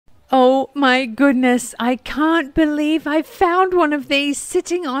Oh my goodness, I can't believe I found one of these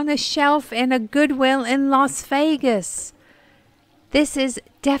sitting on a shelf in a Goodwill in Las Vegas. This is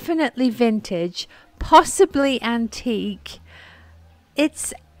definitely vintage, possibly antique.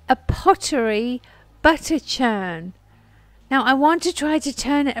 It's a pottery butter churn. Now I want to try to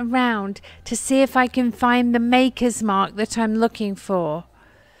turn it around to see if I can find the maker's mark that I'm looking for.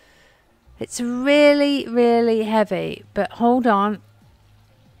 It's really, really heavy, but hold on.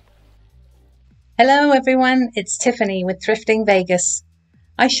 Hello everyone, it's Tiffany with Thrifting Vegas.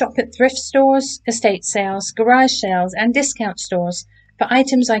 I shop at thrift stores, estate sales, garage sales and discount stores for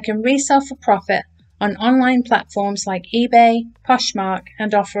items I can resell for profit on online platforms like eBay, Poshmark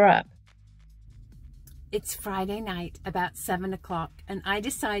and OfferUp. It's Friday night about 7 o'clock and I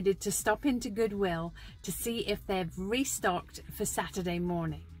decided to stop into Goodwill to see if they've restocked for Saturday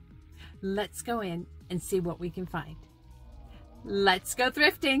morning. Let's go in and see what we can find. Let's go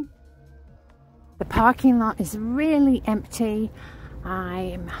thrifting! The parking lot is really empty.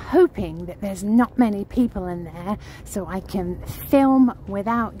 I'm hoping that there's not many people in there so I can film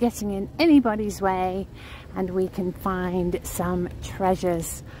without getting in anybody's way and we can find some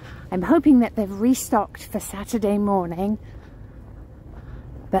treasures. I'm hoping that they've restocked for Saturday morning,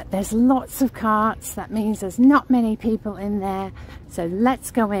 but there's lots of carts. That means there's not many people in there. So let's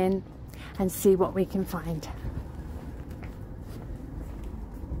go in and see what we can find.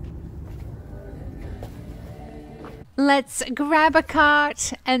 Let's grab a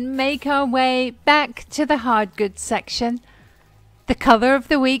cart and make our way back to the hard goods section. The color of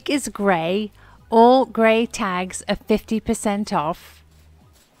the week is grey. All grey tags are 50% off.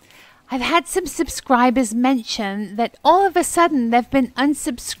 I've had some subscribers mention that all of a sudden they've been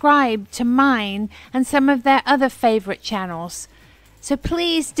unsubscribed to mine and some of their other favorite channels. So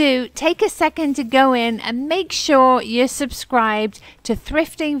please do take a second to go in and make sure you're subscribed to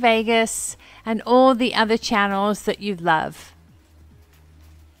Thrifting Vegas and all the other channels that you love.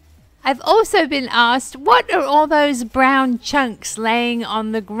 I've also been asked, what are all those brown chunks laying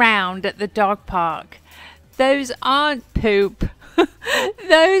on the ground at the dog park? Those aren't poop.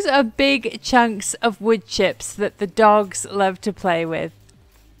 Those are big chunks of wood chips that the dogs love to play with.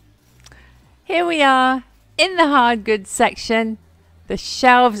 Here we are in the hard goods section. The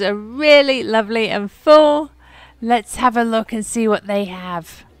shelves are really lovely and full. Let's have a look and see what they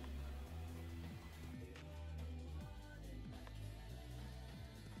have.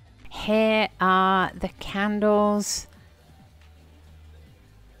 Here are the candles.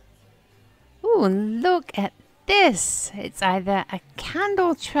 Ooh, look at this. It's either a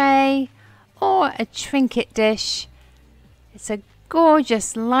candle tray or a trinket dish. It's a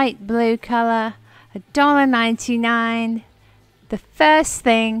gorgeous light blue color, $1.99. The first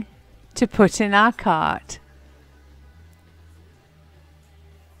thing to put in our cart.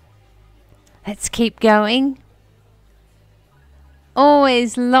 Let's keep going.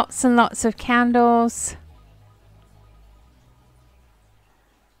 Always lots and lots of candles.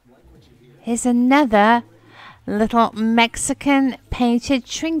 Here's another little Mexican painted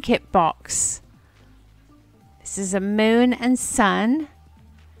trinket box. This is a moon and sun.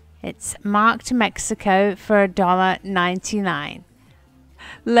 It's marked Mexico for $1.99.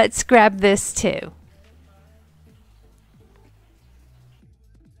 Let's grab this too.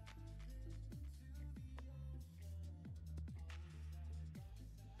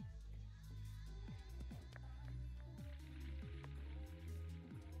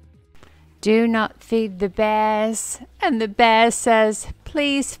 Do not feed the bears. And the bear says,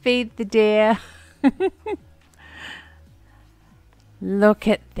 please feed the deer. Look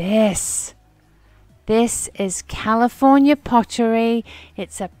at this. This is California pottery.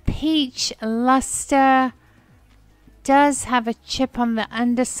 It's a peach luster. Does have a chip on the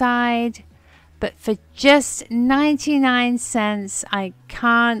underside. But for just 99 cents, I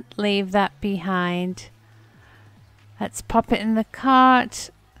can't leave that behind. Let's pop it in the cart.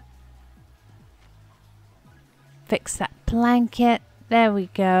 Fix that blanket. There we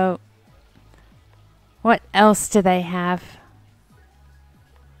go. What else do they have?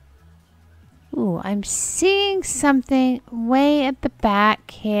 Ooh, I'm seeing something way at the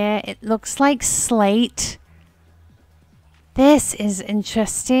back here. It looks like slate. This is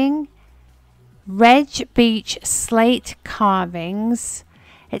interesting. Reg Beach slate carvings.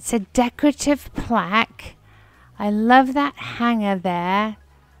 It's a decorative plaque. I love that hanger there.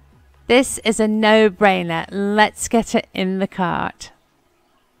 This is a no-brainer. Let's get it in the cart.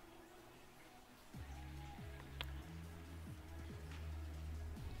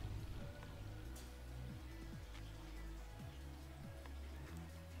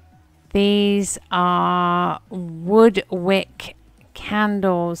 These are wood wick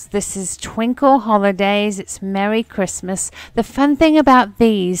candles. This is Twinkle Holidays. It's Merry Christmas. The fun thing about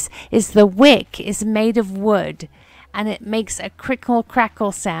these is the wick is made of wood and it makes a crickle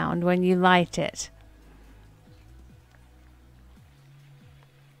crackle sound when you light it.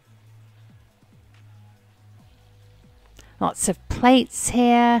 Lots of plates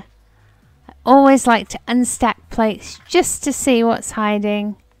here. I always like to unstack plates just to see what's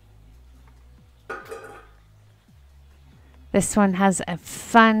hiding. This one has a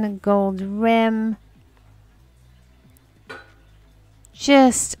fun gold rim.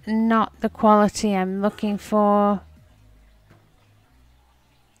 Just not the quality I'm looking for.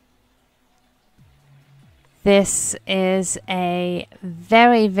 This is a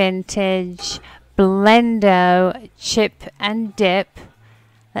very vintage Blendo chip and dip.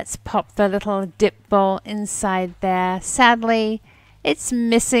 Let's pop the little dip bowl inside there. Sadly, it's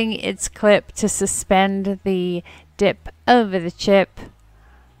missing its clip to suspend the dip over the chip.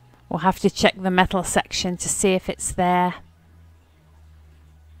 We'll have to check the metal section to see if it's there.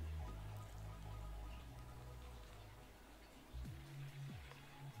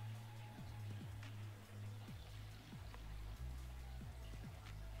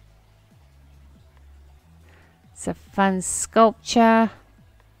 It's a fun sculpture.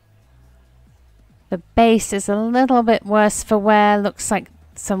 The base is a little bit worse for wear. Looks like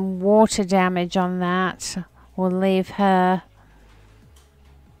some water damage on that. We'll leave her.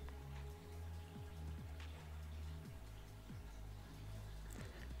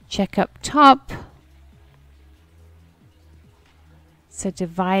 Check up top. It's a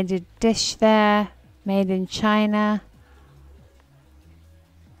divided dish there, made in China.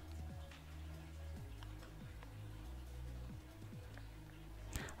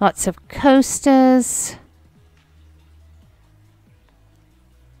 Lots of coasters.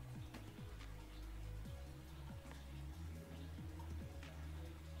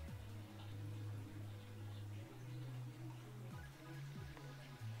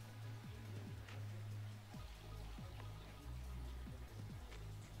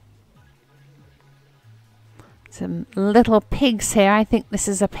 Some little pigs here. I think this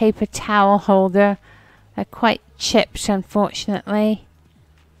is a paper towel holder. They're quite chipped, unfortunately.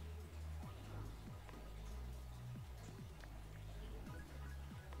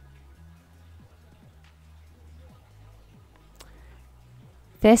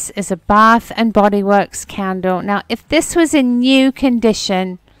 This is a Bath and Body Works candle. Now, if this was in new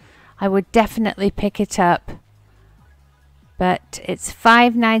condition, I would definitely pick it up. But it's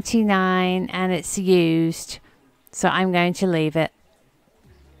 $5.99 and it's used, so I'm going to leave it.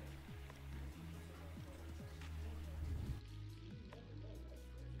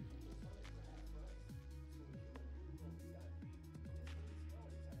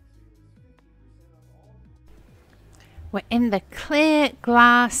 We're in the clear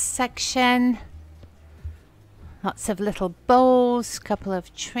glass section. Lots of little bowls, couple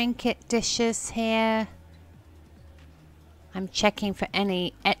of trinket dishes here. I'm checking for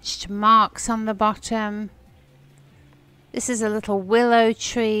any etched marks on the bottom. This is a little willow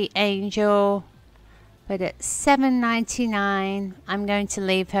tree angel, but at $7.99, I'm going to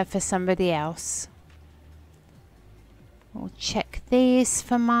leave her for somebody else. We'll check these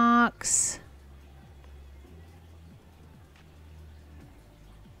for marks.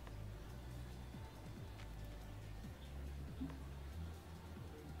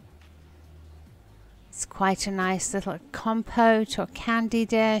 It's quite a nice little compote or candy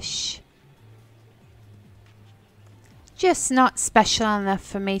dish. Just not special enough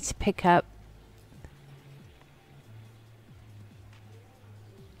for me to pick up.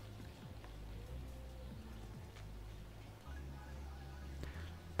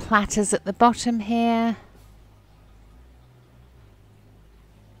 Platters at the bottom here.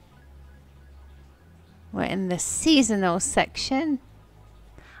 We're in the seasonal section.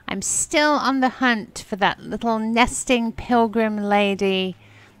 I'm still on the hunt for that little nesting pilgrim lady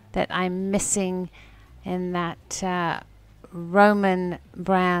that I'm missing in that Roman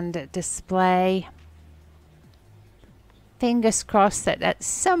brand display. Fingers crossed that at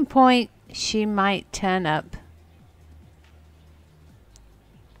some point she might turn up.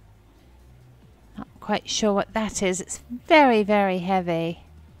 Not quite sure what that is. It's very, very heavy.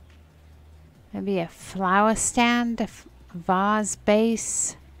 Maybe a flower stand, a vase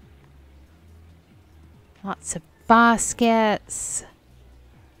base. Lots of baskets,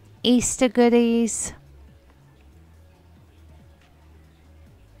 Easter goodies.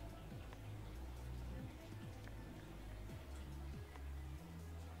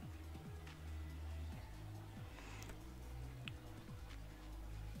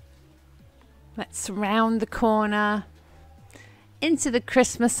 Let's round the corner into the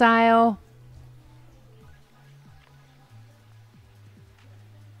Christmas aisle.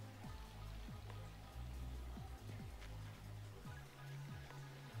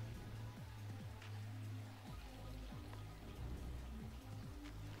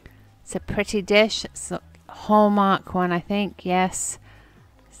 It's a pretty dish. It's a Hallmark one, I think. Yes.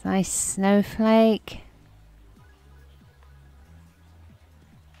 It's a nice snowflake.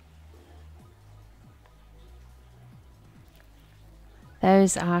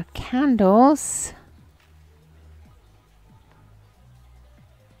 Those are candles.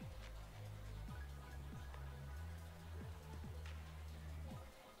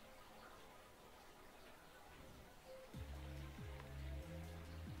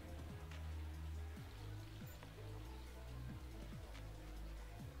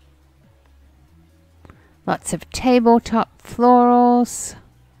 Lots of tabletop florals.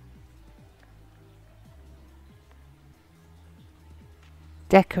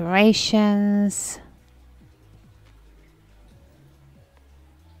 Decorations.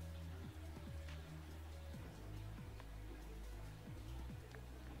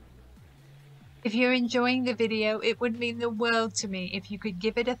 If you're enjoying the video, it would mean the world to me if you could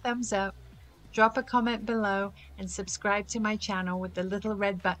give it a thumbs up, drop a comment below, and subscribe to my channel with the little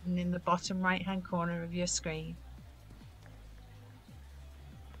red button in the bottom right hand corner of your screen.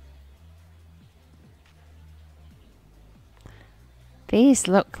 These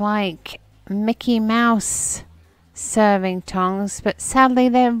look like Mickey Mouse serving tongs, but sadly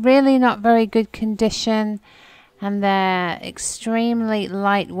they're really not very good condition and they're extremely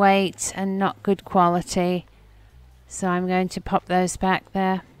lightweight and not good quality. So I'm going to pop those back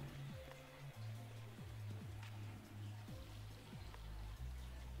there.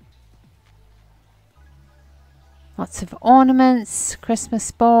 Lots of ornaments,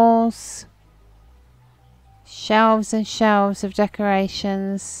 Christmas balls. Shelves and shelves of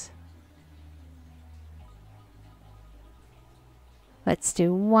decorations. Let's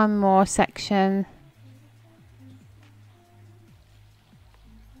do one more section.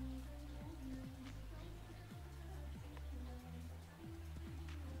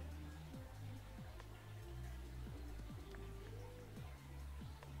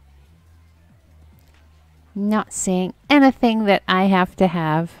 Not seeing anything that I have to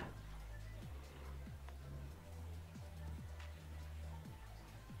have.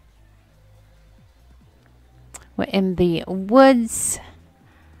 We're in the woods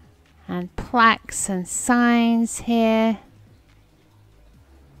and plaques and signs here.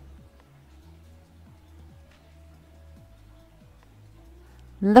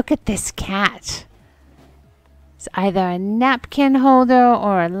 Look at this cat. It's either a napkin holder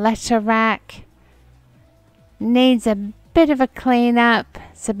or a letter rack. Needs a bit of a cleanup.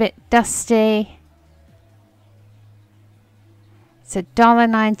 It's a bit dusty. It's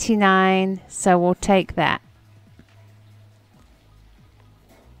 $1.99, so we'll take that.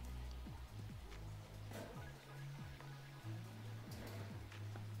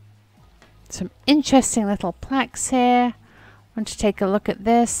 Some interesting little plaques here. Want to take a look at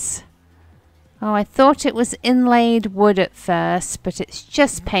this. Oh, I thought it was inlaid wood at first, but it's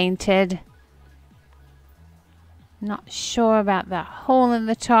just painted. Not sure about that hole in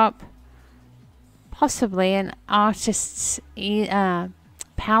the top. Possibly an artist's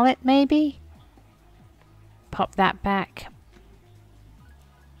palette, maybe. Pop that back.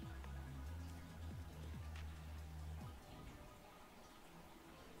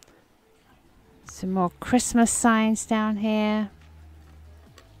 Some more Christmas signs down here.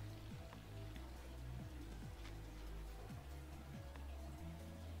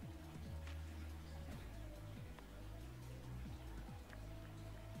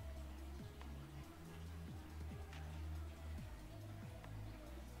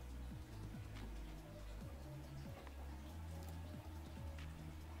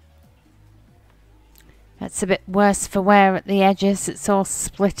 That's a bit worse for wear at the edges. It's all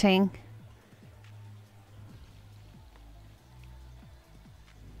splitting.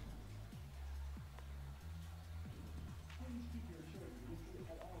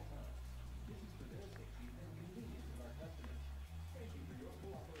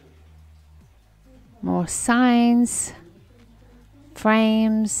 More signs,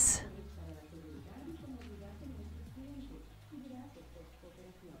 frames.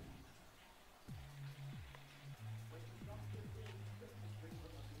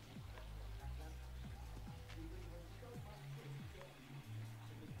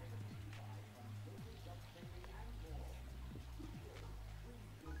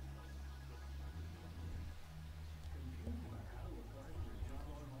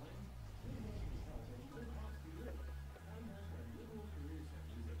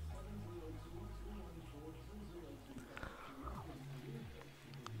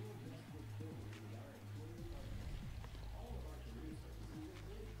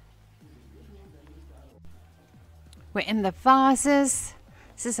 We're in the vases.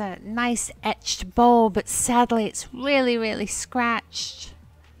 This is a nice etched bowl, but sadly it's really, really scratched.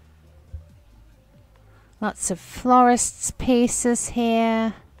 Lots of florist's pieces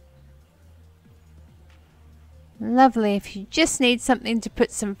here. Lovely if you just need something to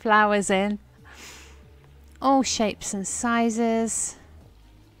put some flowers in. All shapes and sizes.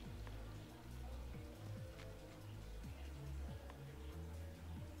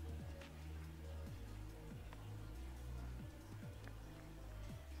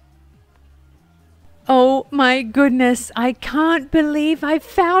 Oh my goodness, I can't believe I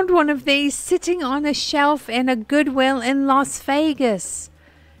found one of these sitting on a shelf in a Goodwill in Las Vegas.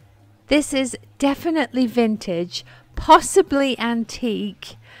 This is definitely vintage, possibly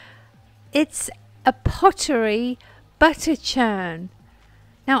antique. It's a pottery butter churn.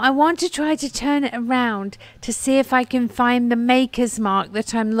 Now I want to try to turn it around to see if I can find the maker's mark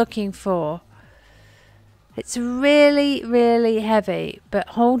that I'm looking for. It's really, really heavy, but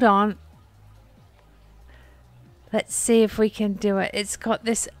hold on. Let's see if we can do it. It's got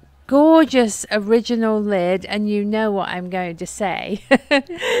this gorgeous original lid, and you know what I'm going to say.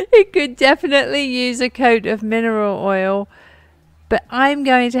 It could definitely use a coat of mineral oil, but I'm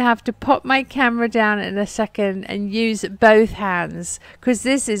going to have to pop my camera down in a second and use both hands because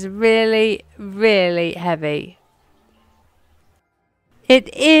this is really, really heavy.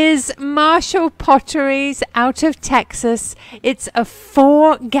 It is Marshall Potteries out of Texas. It's a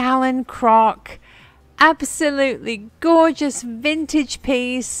 4-gallon crock. Absolutely gorgeous vintage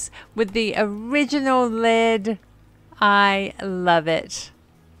piece with the original lid. I love it.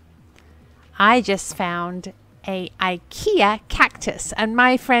 I just found a IKEA cactus, and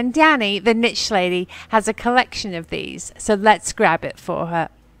my friend Danny, the niche lady, has a collection of these, so let's grab it for her.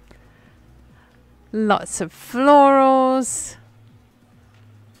 Lots of florals.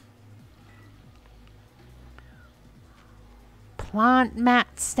 Plant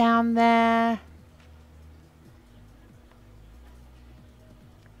mats down there.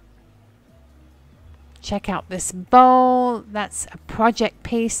 Check out this bowl. That's a project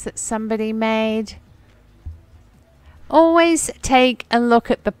piece that somebody made. Always take a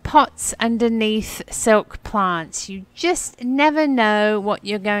look at the pots underneath silk plants. You just never know what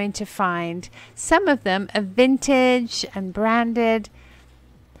you're going to find. Some of them are vintage and branded.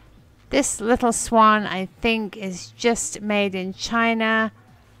 This little swan, I think, is just made in China.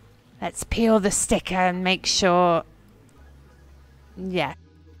 Let's peel the sticker and make sure. Yeah.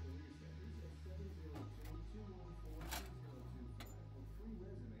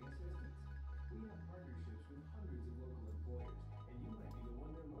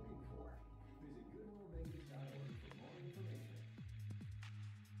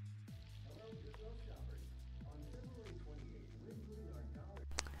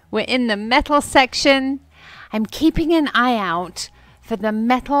 We're in the metal section. I'm keeping an eye out for the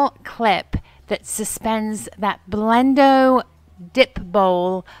metal clip that suspends that Blendo dip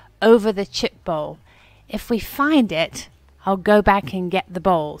bowl over the chip bowl. If we find it, I'll go back and get the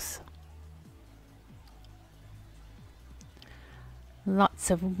bowls.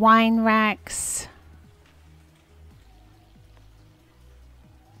 Lots of wine racks,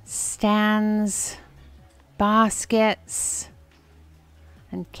 stands, baskets,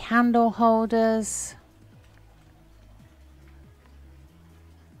 and candle holders.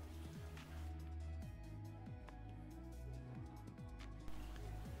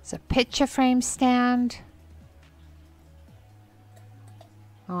 It's a picture frame stand.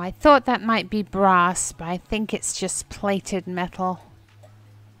 Oh, I thought that might be brass, but I think it's just plated metal.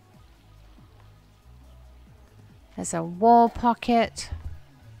 There's a wall pocket.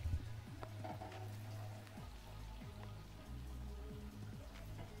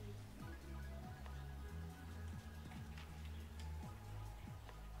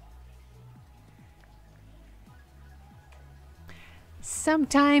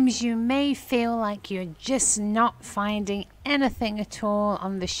 Sometimes you may feel like you're just not finding anything at all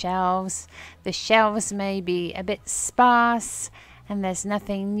on the shelves. The shelves may be a bit sparse and there's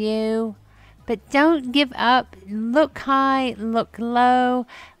nothing new. But don't give up. Look high, look low,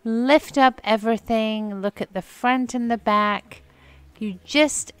 lift up everything, look at the front and the back. You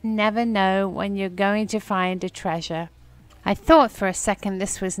just never know when you're going to find a treasure. I thought for a second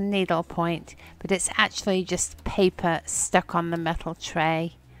this was needlepoint, but it's actually just paper stuck on the metal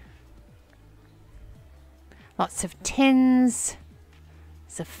tray. Lots of tins.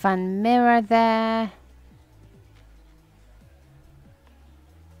 There's a fun mirror there.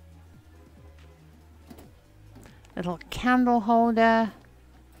 Little candle holder.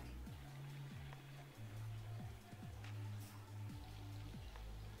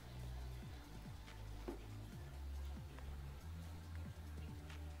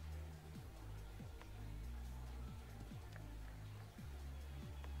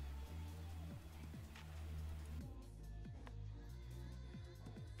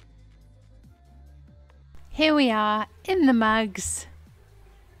 Here we are in the mugs,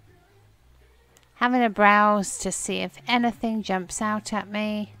 having a browse to see if anything jumps out at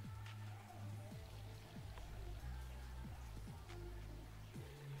me.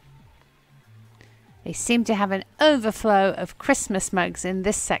 They seem to have an overflow of Christmas mugs in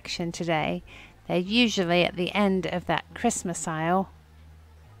this section today. They're usually at the end of that Christmas aisle.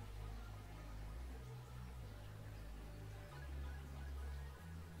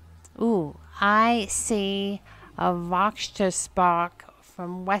 Ooh, I see a Wachstersbach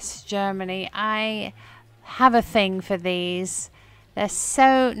from West Germany. I have a thing for these. They're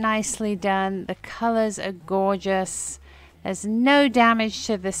so nicely done. The colors are gorgeous. There's no damage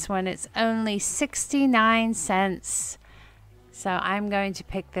to this one. It's only 69 cents. So I'm going to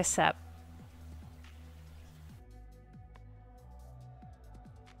pick this up.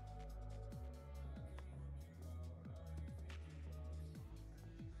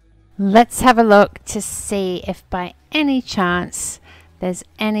 Let's have a look to see if by any chance there's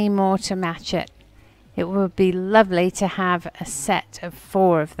any more to match it. It would be lovely to have a set of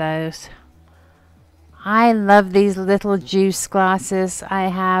 4 of those. I love these little juice glasses. I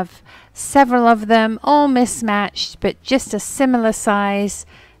have several of them, all mismatched, but just a similar size.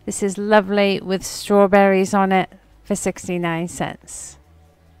 This is lovely with strawberries on it for 69 cents.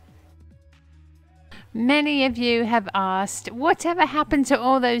 Many of you have asked, whatever happened to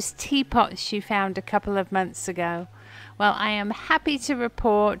all those teapots you found a couple of months ago? Well, I am happy to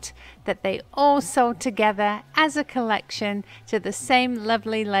report that they all sold together as a collection to the same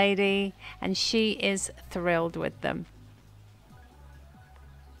lovely lady, and she is thrilled with them.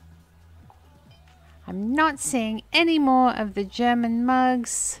 I'm not seeing any more of the German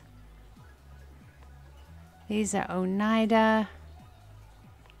mugs. These are Oneida.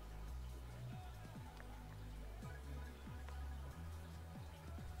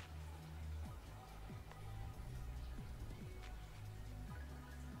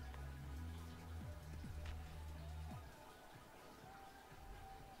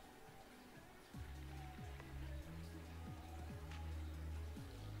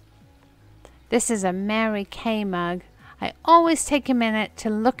 This is a Mary Kay mug. I always take a minute to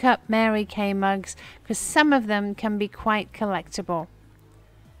look up Mary Kay mugs because some of them can be quite collectible.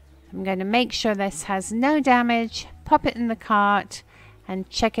 I'm going to make sure this has no damage, pop it in the cart, and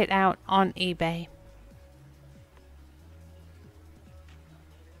check it out on eBay.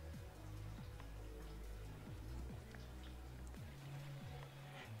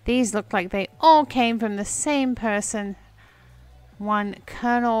 These look like they all came from the same person. One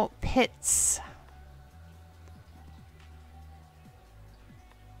Colonel Pitts.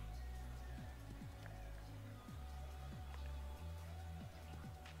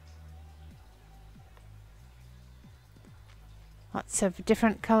 Lots of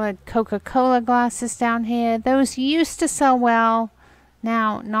different colored Coca-Cola glasses down here. Those used to sell well,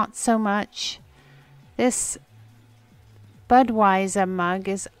 now not so much. This Budweiser mug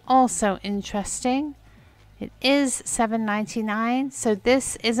is also interesting. It is $7.99, so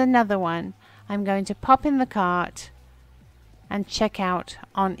this is another one I'm going to pop in the cart and check out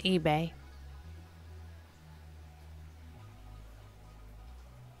on eBay.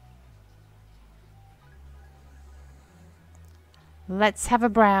 Let's have a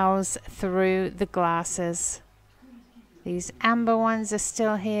browse through the glasses. These amber ones are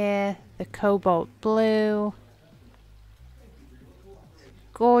still here, the cobalt blue.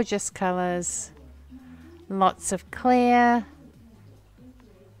 Gorgeous colors. Lots of clear.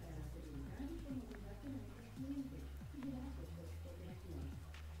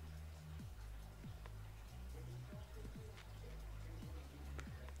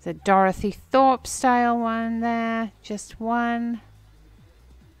 The Dorothy Thorpe style one there, just one.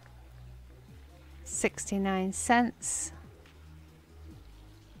 69 cents.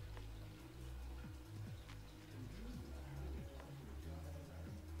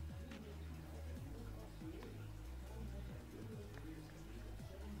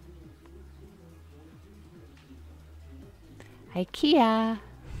 IKEA.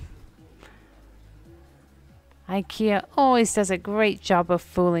 IKEA always does a great job of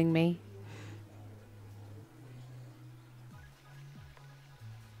fooling me.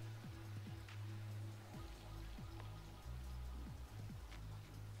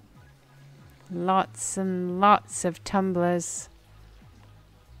 Lots and lots of tumblers.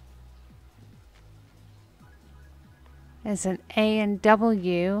 There's an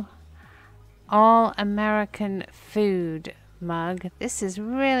A&W All American Food mug. This is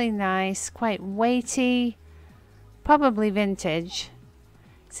really nice, quite weighty, probably vintage.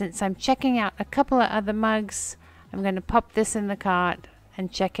 Since I'm checking out a couple of other mugs, I'm going to pop this in the cart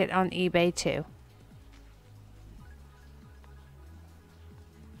and check it on eBay too.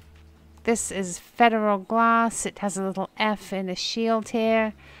 This is federal glass. It has a little F in a shield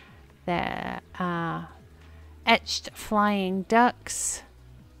here. There are etched flying ducks.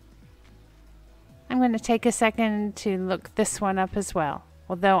 I'm going to take a second to look this one up as well.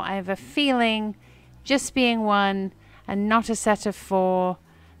 Although I have a feeling, just being one and not a set of 4,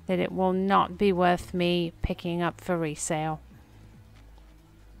 that it will not be worth me picking up for resale.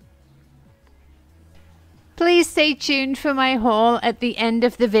 Please stay tuned for my haul at the end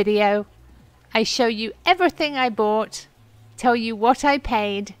of the video. I show you everything I bought, tell you what I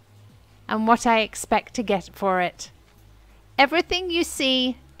paid, and what I expect to get for it. Everything you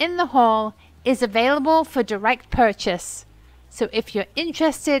see in the haul is available for direct purchase. So if you're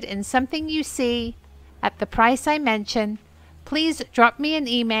interested in something you see at the price I mention, please drop me an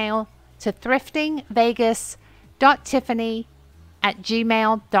email to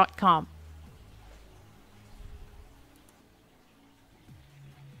thriftingvegas.tiffany@gmail.com.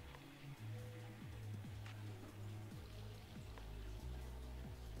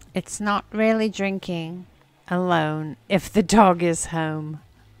 It's not really drinking alone if the dog is home.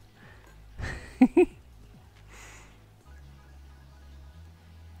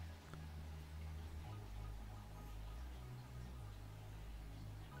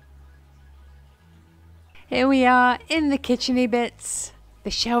 Here we are in the kitcheny bits.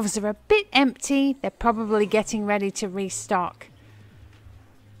 The shelves are a bit empty. They're probably getting ready to restock.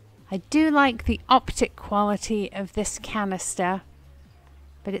 I do like the optic quality of this canister,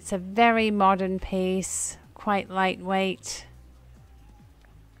 but it's a very modern piece, quite lightweight.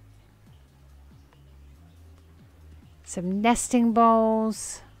 Some nesting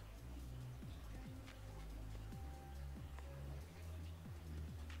bowls.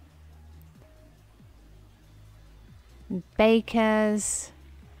 Bakers.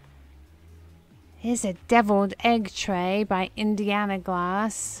 Here's a deviled egg tray by Indiana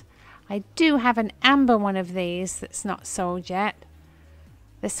Glass. I do have an amber one of these that's not sold yet.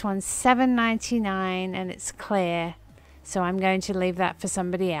 This one's $7.99 and it's clear, so I'm going to leave that for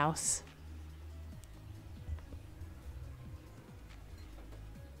somebody else.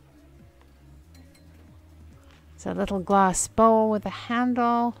 It's a little glass bowl with a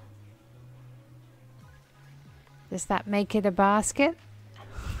handle. Does that make it a basket?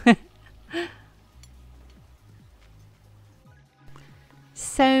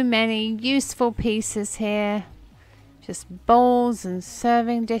 So many useful pieces here. Just bowls and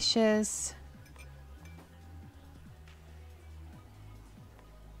serving dishes.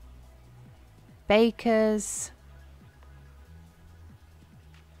 Bakers.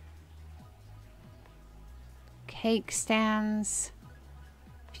 Cake stands.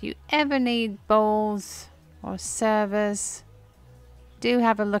 If you ever need bowls or servers, do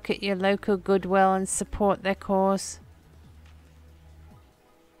have a look at your local Goodwill and support their cause.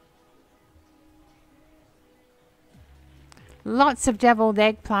 Lots of deviled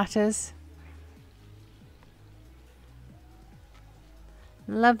egg platters.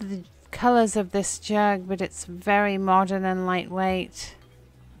 Love the colors of this jug, but it's very modern and lightweight.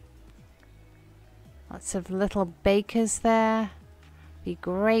 Lots of little bakers there. Be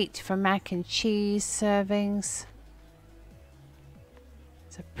great for mac and cheese servings.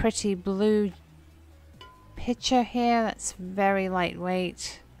 It's a pretty blue pitcher here that's very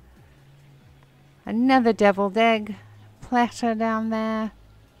lightweight. Another deviled egg platter down there.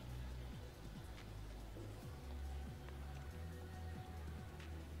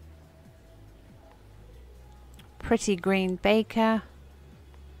 Pretty green baker.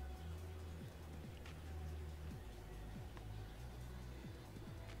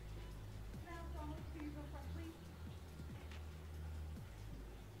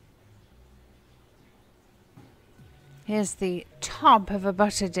 Here's the top of a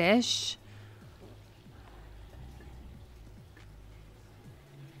butter dish.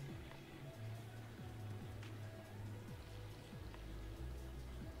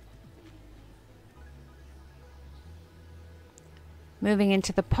 Moving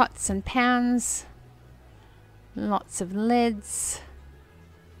into the pots and pans. Lots of lids.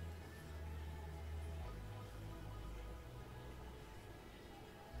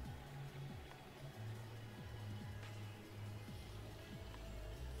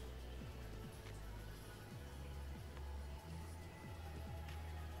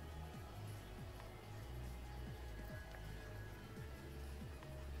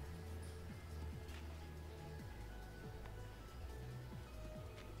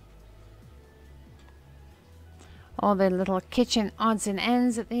 All the little kitchen odds and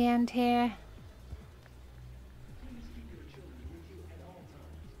ends at the end here.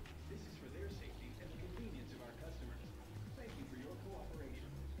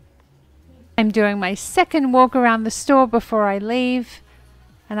 I'm doing my second walk around the store before I leave,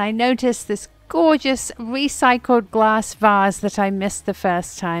 and I noticed this gorgeous recycled glass vase that I missed the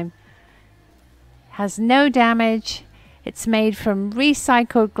first time. It has no damage. It's made from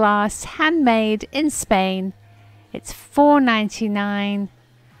recycled glass, handmade in Spain. It's $4.99,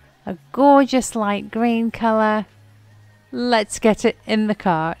 a gorgeous light green color. Let's get it in the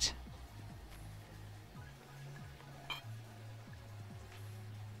cart.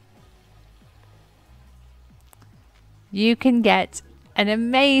 You can get an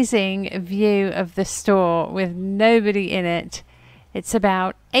amazing view of the store with nobody in it. It's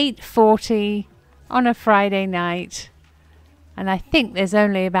about 8:40 on a Friday night, and I think there's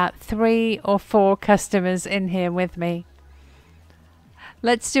only about 3 or 4 customers in here with me.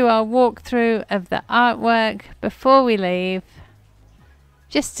 Let's do our walkthrough of the artwork before we leave,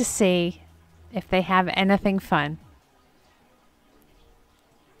 just to see if they have anything fun.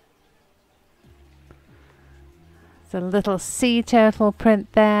 There's a little sea turtle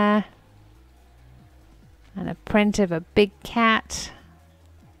print there, and a print of a big cat.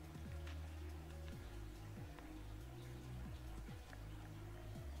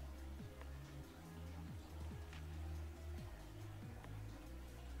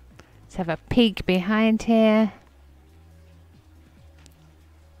 Let's have a peek behind here.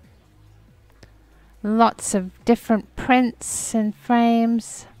 Lots of different prints and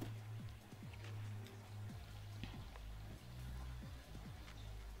frames.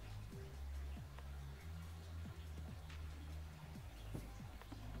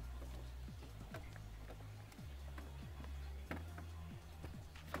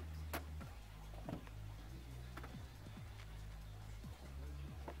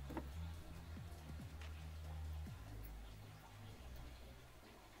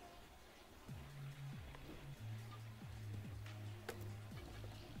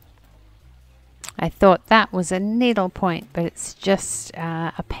 I thought that was a needlepoint, but it's just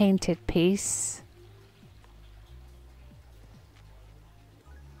a painted piece.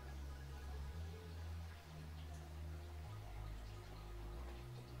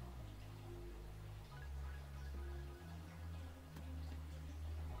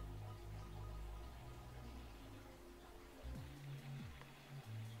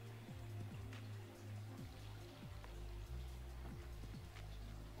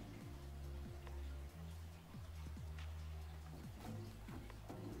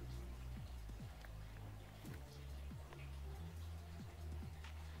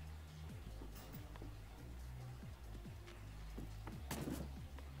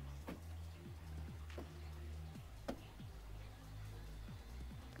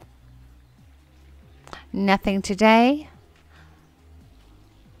 Nothing today.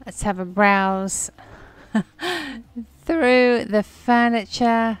 Let's have a browse through the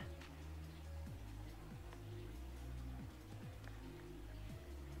furniture.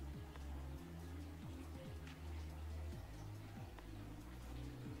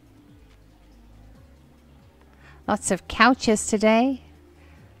 Lots of couches today,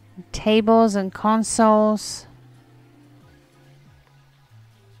 tables and consoles.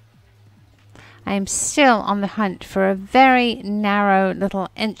 I am still on the hunt for a very narrow little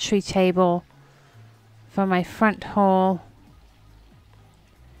entry table for my front hall.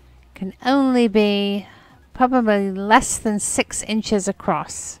 Can only be probably less than 6 inches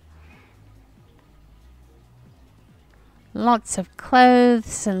across. Lots of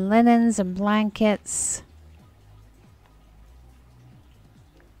clothes and linens and blankets.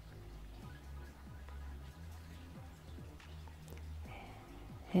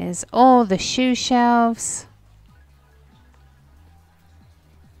 Here's all the shoe shelves.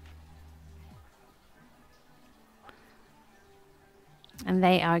 And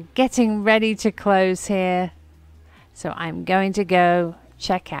they are getting ready to close here. So I'm going to go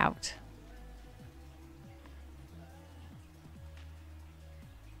check out.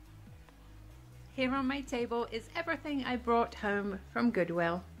 Here on my table is everything I brought home from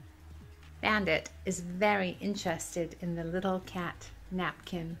Goodwill. Bandit is very interested in the little cat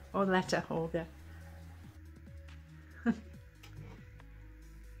napkin or letter holder.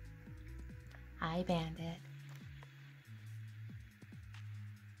 Hi, Bandit.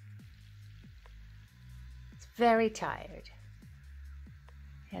 It's very tired.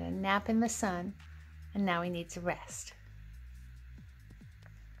 Had a nap in the sun, and now he needs a rest.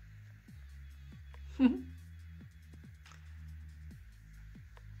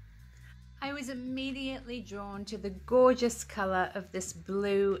 I was immediately drawn to the gorgeous color of this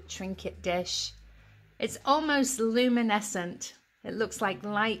blue trinket dish. It's almost luminescent. It looks like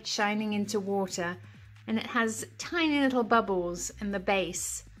light shining into water, and it has tiny little bubbles in the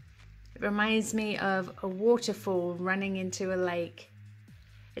base. It reminds me of a waterfall running into a lake.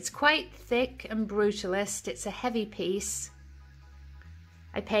 It's quite thick and brutalist. It's a heavy piece.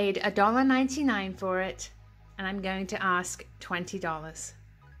 I paid $1.99 for it, and I'm going to ask $20.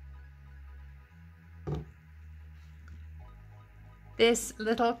 This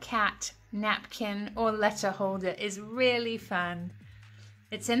little cat napkin or letter holder is really fun.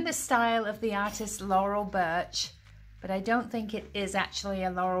 It's in the style of the artist Laurel Birch, but I don't think it is actually a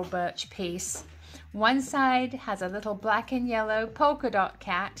Laurel Birch piece. One side has a little black and yellow polka dot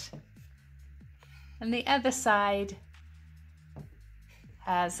cat, and the other side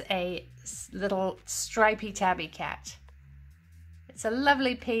has a little stripy tabby cat. It's a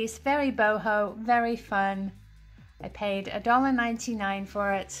lovely piece, very boho, very fun. I paid $1.99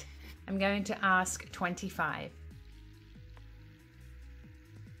 for it. I'm going to ask $25.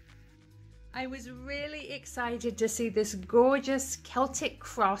 I was really excited to see this gorgeous Celtic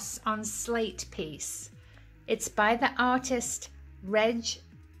cross on slate piece. It's by the artist Reg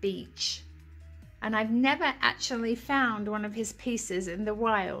Beach, and I've never actually found one of his pieces in the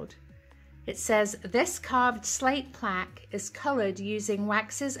wild. It says, "This carved slate plaque is colored using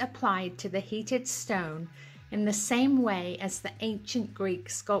waxes applied to the heated stone in the same way as the ancient Greek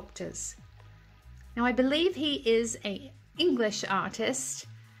sculptors." Now, I believe he is an English artist,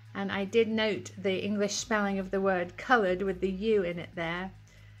 and I did note the English spelling of the word colored with the U in it there.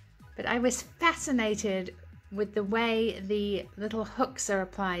 But I was fascinated with the way the little hooks are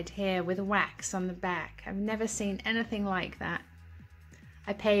applied here with wax on the back. I've never seen anything like that.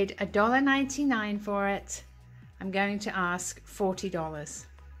 I paid $1.99 for it. I'm going to ask $40.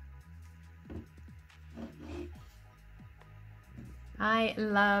 I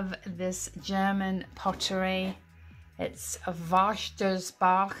love this German pottery. It's a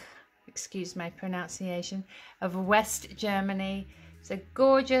Wastersbach, excuse my pronunciation, of West Germany. It's a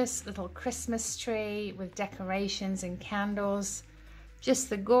gorgeous little Christmas tree with decorations and candles. Just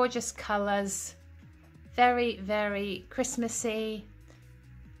the gorgeous colors. Very, very Christmassy.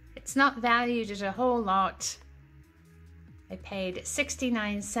 It's not valued at a whole lot. I paid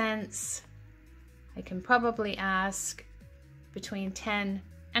 69 cents. I can probably ask between $10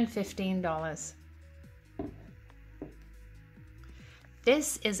 and $15.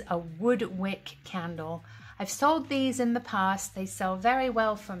 This is a wood wick candle. I've sold these in the past. They sell very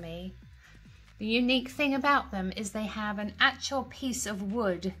well for me. The unique thing about them is they have an actual piece of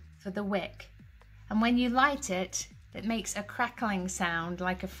wood for the wick. And when you light it, it makes a crackling sound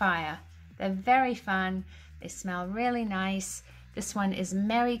like a fire. They're very fun. They smell really nice. This one is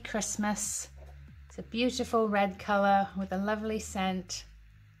Merry Christmas. It's a beautiful red color with a lovely scent.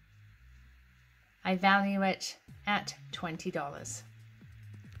 I value it at $20.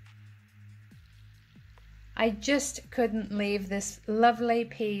 I just couldn't leave this lovely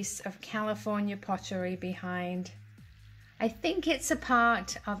piece of California pottery behind. I think it's a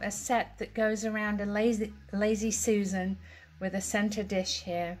part of a set that goes around a Lazy Susan with a center dish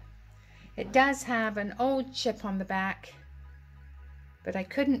here. It does have an old chip on the back, but I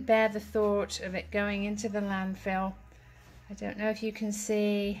couldn't bear the thought of it going into the landfill. I don't know if you can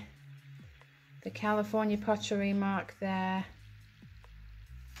see the California pottery mark there.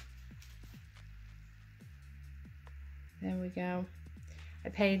 There we go. I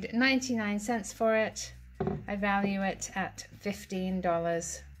paid 99 cents for it. I value it at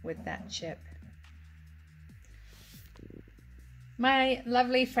 $15 with that chip. My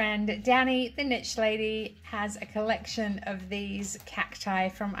lovely friend Danny, the niche lady, has a collection of these cacti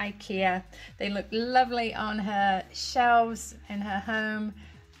from IKEA. They look lovely on her shelves in her home.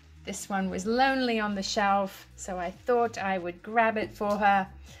 This one was lonely on the shelf, so I thought I would grab it for her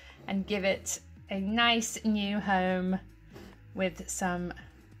and give it a nice new home with some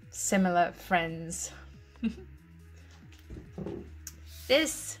similar friends.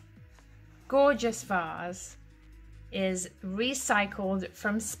 This gorgeous vase is recycled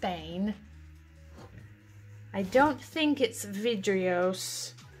from Spain. I don't think it's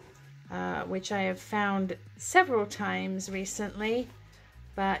vidrios, which I have found several times recently,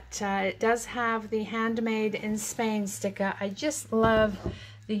 but it does have the handmade in Spain sticker. I just love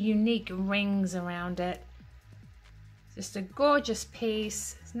the unique rings around it. Just a gorgeous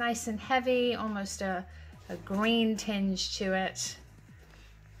piece. It's nice and heavy, almost a green tinge to it.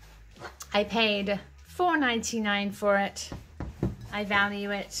 I paid $4.99 for it. I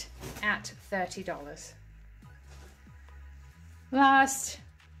value it at $30. Last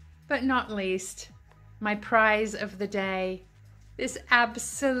but not least, my prize of the day, this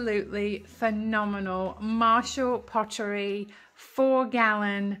absolutely phenomenal Marshall Pottery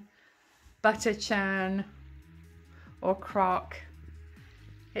 4-gallon butter churn or crock.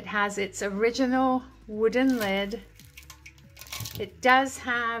 It has its original wooden lid. It does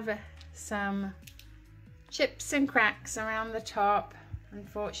have some chips and cracks around the top.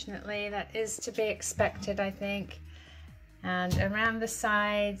 Unfortunately, that is to be expected, I think. And around the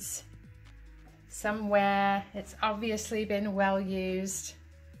sides, somewhere, it's obviously been well used.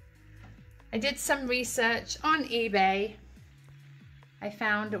 I did some research on eBay. I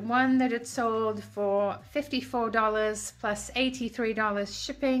found one that had sold for $54 plus $83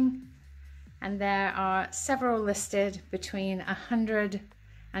 shipping, and there are several listed between $100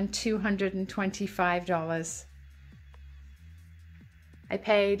 and $225. I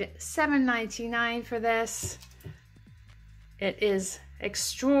paid $7.99 for this. It is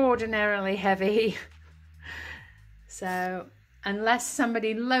extraordinarily heavy. So unless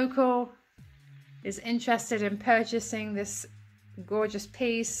somebody local is interested in purchasing this gorgeous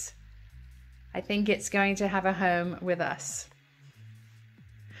piece, I think it's going to have a home with us.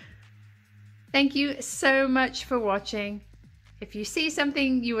 Thank you so much for watching. If you see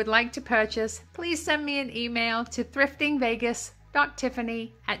something you would like to purchase, please send me an email to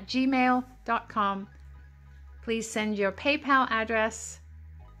thriftingvegas.tiffany@gmail.com. Please send your PayPal address,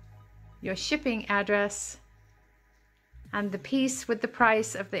 your shipping address, and the piece with the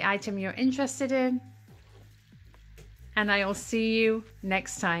price of the item you're interested in. And I will see you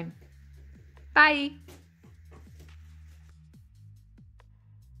next time. Bye.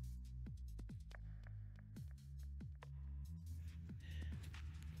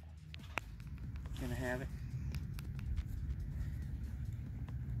 Gonna have it.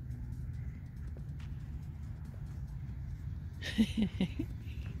 Give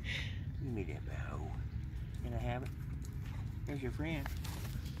me that bow. Gonna have it. There's your friend.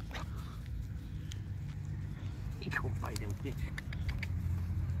 He gonna fight him fish.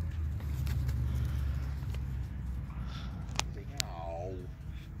 Ow.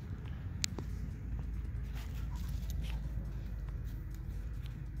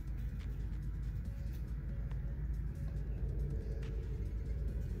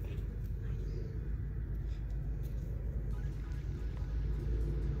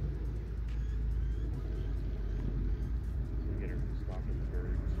 Get her stalking the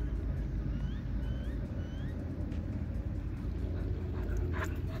birds.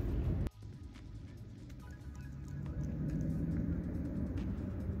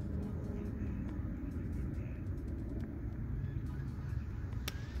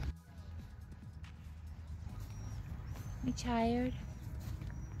 You tired?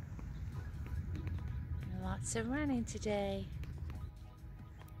 Lots of running today.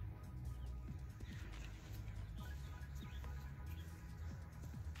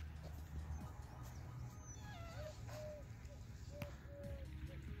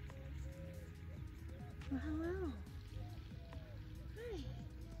 Well, hello. Hi.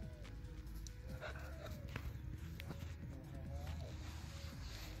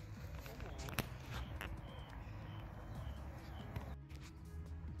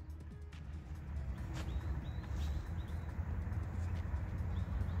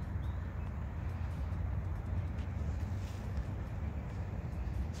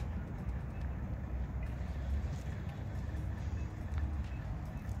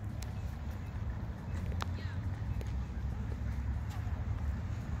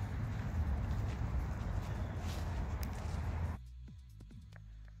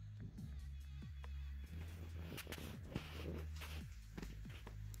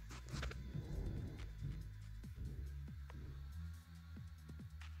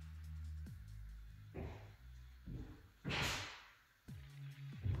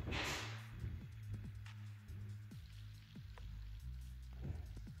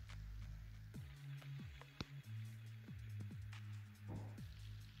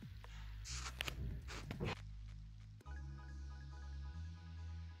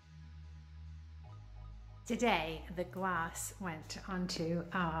 Today, the glass went onto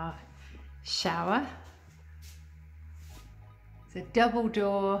our shower. It's a double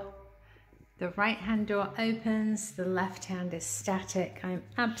door. The right-hand door opens, the left hand is static. I'm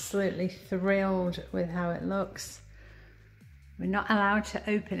absolutely thrilled with how it looks. We're not allowed to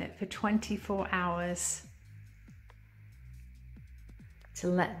open it for 24 hours to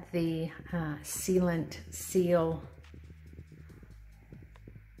let the sealant seal.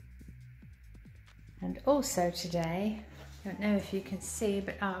 And also today, I don't know if you can see,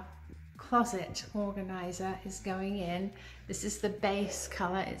 but our closet organizer is going in. This is the base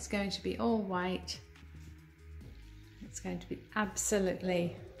color. It's going to be all white. It's going to be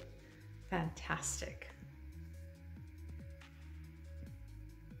absolutely fantastic.